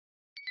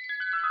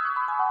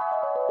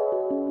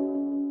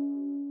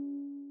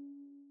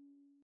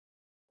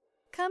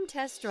Come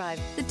test drive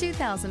the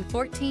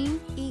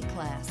 2014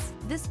 E-Class.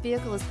 This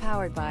vehicle is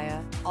powered by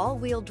a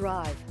all-wheel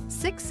drive,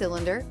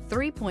 6-cylinder,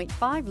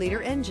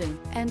 3.5-liter engine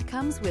and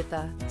comes with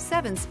a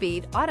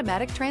 7-speed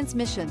automatic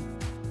transmission.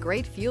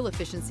 Great fuel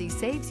efficiency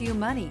saves you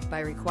money by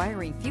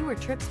requiring fewer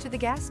trips to the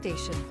gas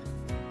station.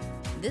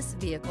 This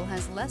vehicle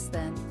has less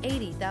than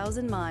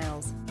 80,000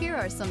 miles. Here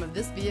are some of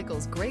this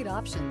vehicle's great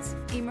options: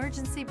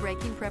 emergency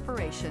braking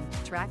preparation,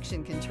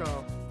 traction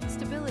control,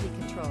 stability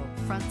control,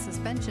 front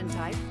suspension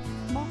type,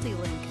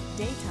 multi-link,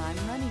 daytime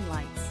running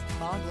lights,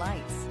 fog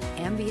lights,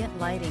 ambient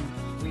lighting,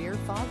 rear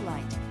fog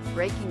light,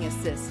 braking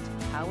assist,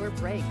 power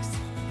brakes.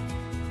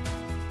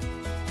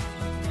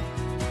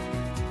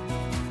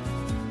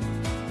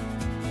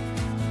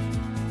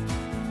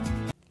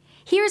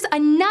 Here's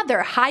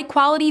another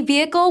high-quality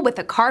vehicle with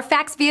a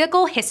Carfax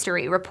Vehicle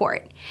History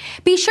Report.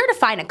 Be sure to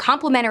find a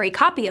complimentary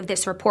copy of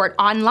this report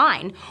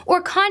online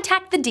or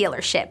contact the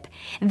dealership.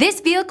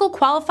 This vehicle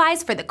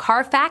qualifies for the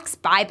Carfax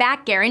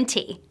Buyback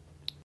Guarantee.